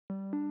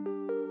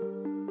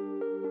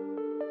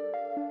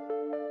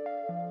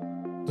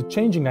The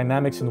changing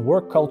dynamics in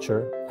work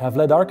culture have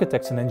led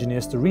architects and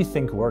engineers to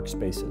rethink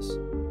workspaces.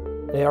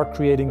 They are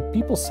creating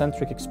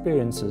people-centric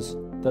experiences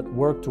that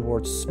work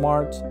towards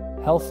smart,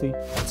 healthy,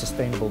 and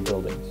sustainable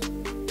buildings.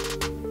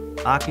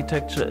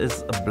 Architecture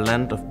is a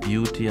blend of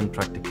beauty and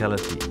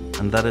practicality,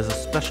 and that is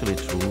especially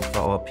true for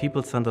our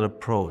people-centered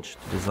approach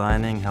to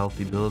designing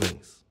healthy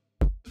buildings.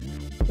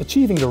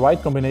 Achieving the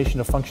right combination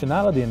of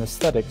functionality and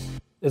aesthetics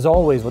is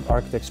always what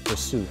architects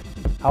pursue.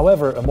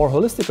 However, a more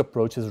holistic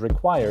approach is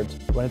required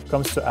when it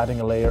comes to adding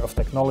a layer of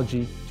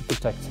technology to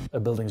protect a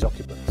building's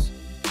occupants.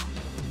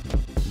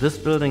 This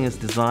building is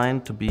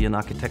designed to be an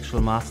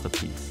architectural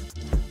masterpiece,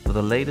 with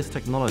the latest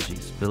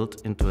technologies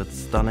built into its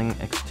stunning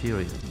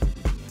exterior.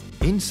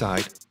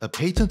 Inside, a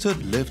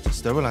patented lift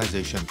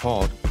sterilization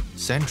pod,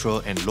 central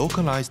and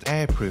localized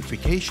air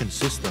purification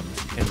systems,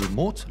 and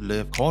remote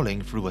lift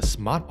calling through a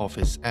smart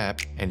office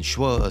app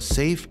ensure a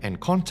safe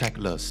and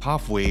contactless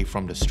pathway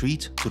from the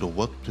street to the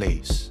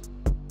workplace.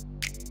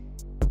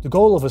 The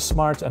goal of a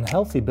smart and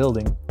healthy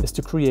building is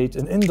to create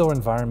an indoor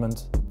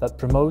environment that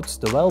promotes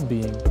the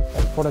well-being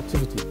and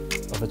productivity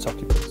of its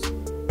occupants.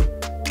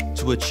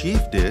 To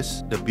achieve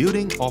this, the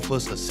building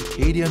offers a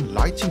circadian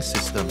lighting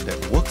system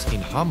that works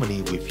in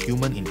harmony with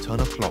human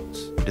internal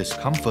clocks. This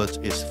comfort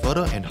is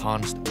further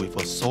enhanced with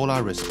a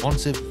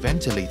solar-responsive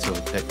ventilator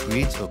that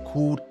creates a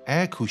cooled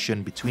air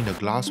cushion between the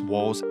glass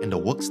walls and the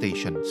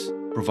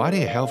workstations,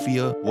 providing a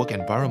healthier work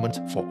environment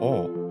for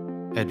all.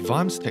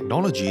 Advanced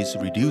technologies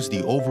reduce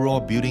the overall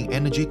building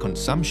energy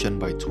consumption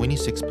by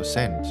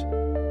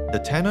 26%. The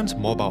tenant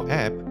mobile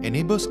app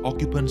enables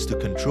occupants to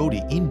control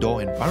the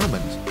indoor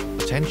environment,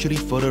 potentially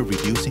further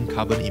reducing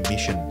carbon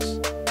emissions.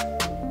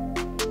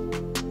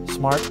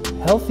 Smart,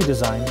 healthy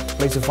design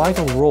plays a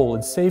vital role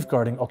in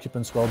safeguarding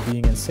occupants'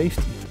 well-being and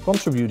safety,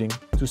 contributing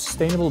to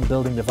sustainable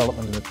building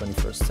development in the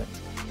 21st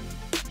century.